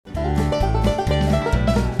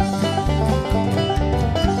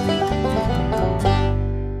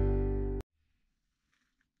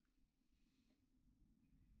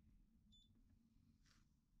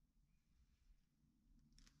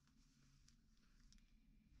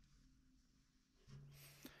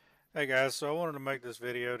Hey guys, so I wanted to make this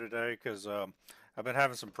video today because I've been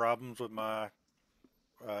having some problems with my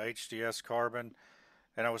HDS carbon,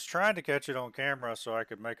 and I was trying to catch it on camera so I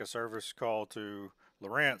could make a service call to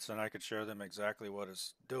Lowrance and I could show them exactly what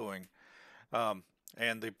it's doing. Um,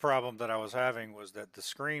 and the problem that I was having was that the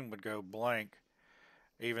screen would go blank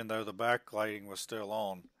even though the backlighting was still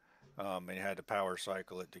on, and you had to power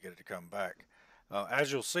cycle it to get it to come back.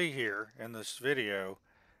 As you'll see here in this video,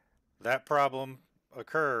 that problem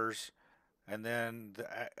occurs and then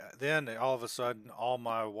all of a sudden all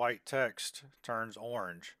my white text turns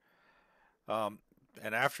orange. Um,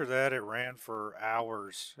 and after that, it ran for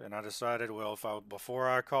hours, and I decided, well, if I before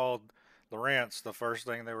I called Lowrance, the first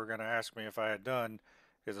thing they were going to ask me if I had done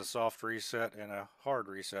is a soft reset and a hard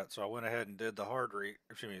reset. So I went ahead and did the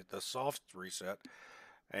soft reset,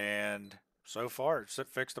 and so far it's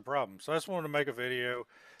fixed the problem. So I just wanted to make a video.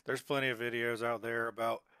 There's plenty of videos out there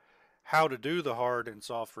about how to do the hard and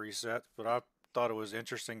soft resets, but I thought it was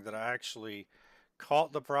interesting that I actually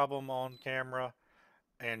caught the problem on camera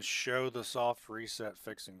and show the soft reset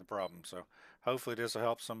fixing the problem. So hopefully this will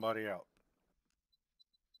help somebody out.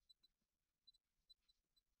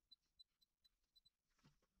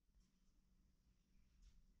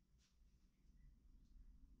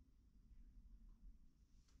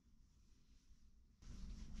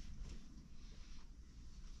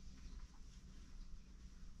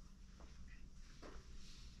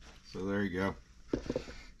 So there you go.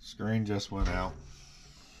 Screen just went out.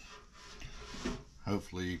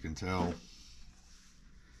 Hopefully you can tell.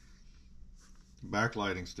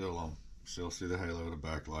 Backlighting still on. Still see the halo of the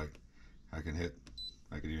backlight. I can hit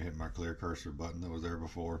I can even hit my clear cursor button that was there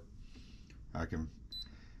before. I can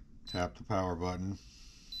tap the power button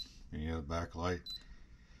and the backlight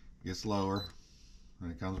gets lower and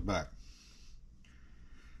it comes back.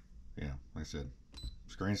 Yeah, like I said,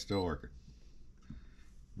 screen's still working.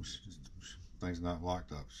 Thing's not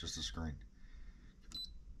locked up. It's just a screen.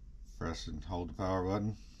 Press and hold the power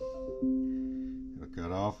button. It'll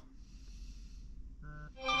cut off.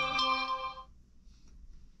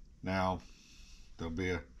 Now there'll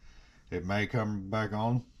be a. It may come back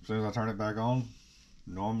on as soon as I turn it back on.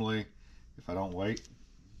 Normally, if I don't wait,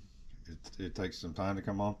 it takes some time to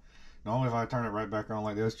come on. Normally, if I turn it right back on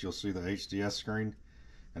like this, you'll see the HDS screen,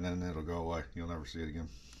 and then it'll go away. You'll never see it again.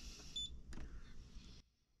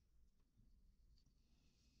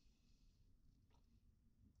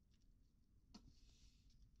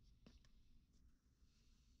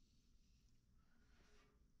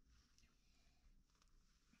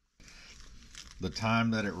 The time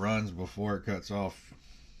that it runs before it cuts off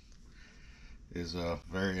is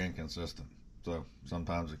very inconsistent. So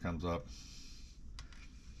sometimes it comes up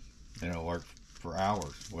and it'll work for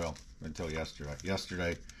hours. Well, until yesterday.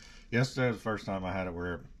 Yesterday was the first time I had it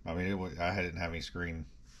where I didn't have any screen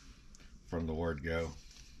from the word go,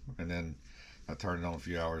 and then I turned it on a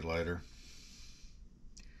few hours later.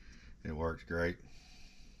 It worked great.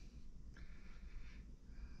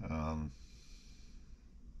 Um,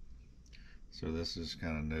 so this is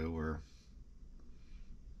kind of new where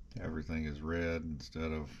everything is red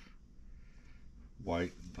instead of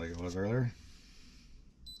white like it was earlier.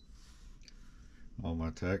 All my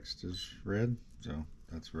text is red, so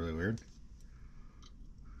that's really weird.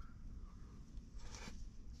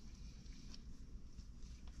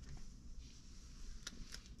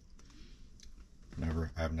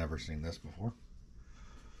 I've never seen this before.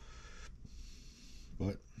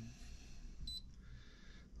 But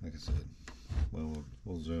like I said,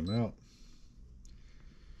 we'll zoom out.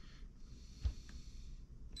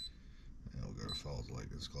 And we'll go to Falls Lake.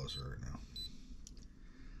 It's closer right now.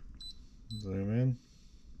 Zoom in.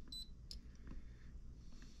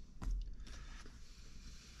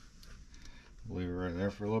 Leave it right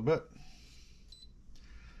there for a little bit.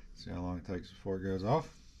 See how long it takes before it goes off.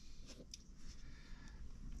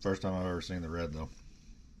 First time I've ever seen the red though.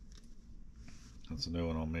 That's a new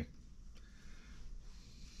one on me.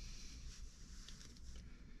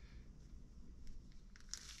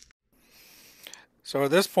 So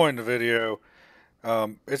at this point in the video,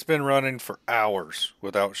 it's been running for hours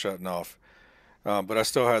without shutting off, but I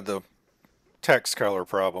still had the text color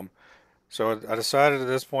problem. So I decided at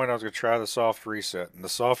this point I was going to try the soft reset. And the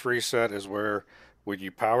soft reset is where when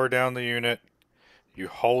you power down the unit, you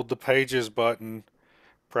hold the pages button,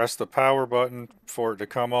 press the power button for it to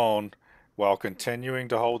come on while continuing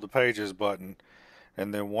to hold the pages button.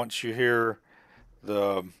 And then once you hear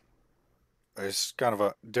the, it's kind of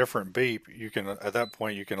a different beep, you can, at that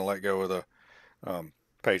point, you can let go of the um,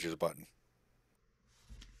 pages button.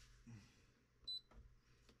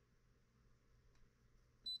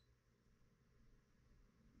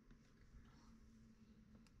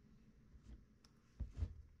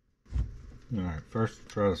 Alright, first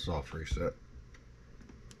try the soft reset.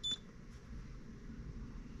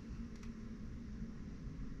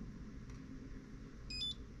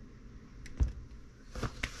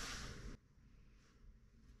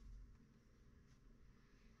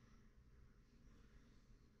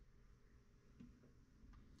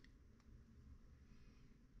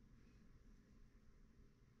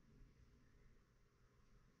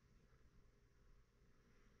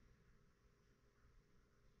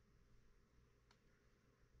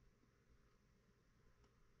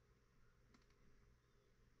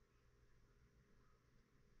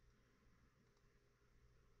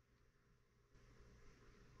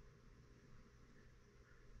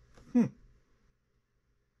 Hmm.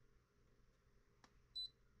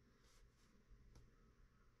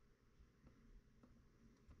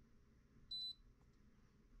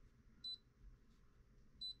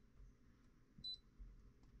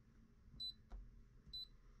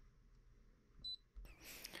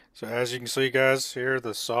 So as you can see guys here,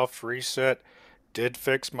 the soft reset did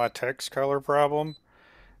fix my text color problem.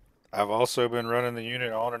 I've also been running the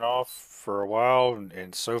unit on and off for a while,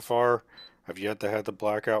 and so far I've yet to have the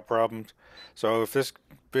blackout problems. So if this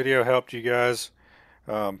video helped you guys,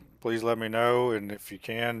 please let me know, and if you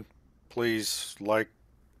can, please like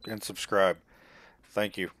and subscribe.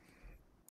 Thank you.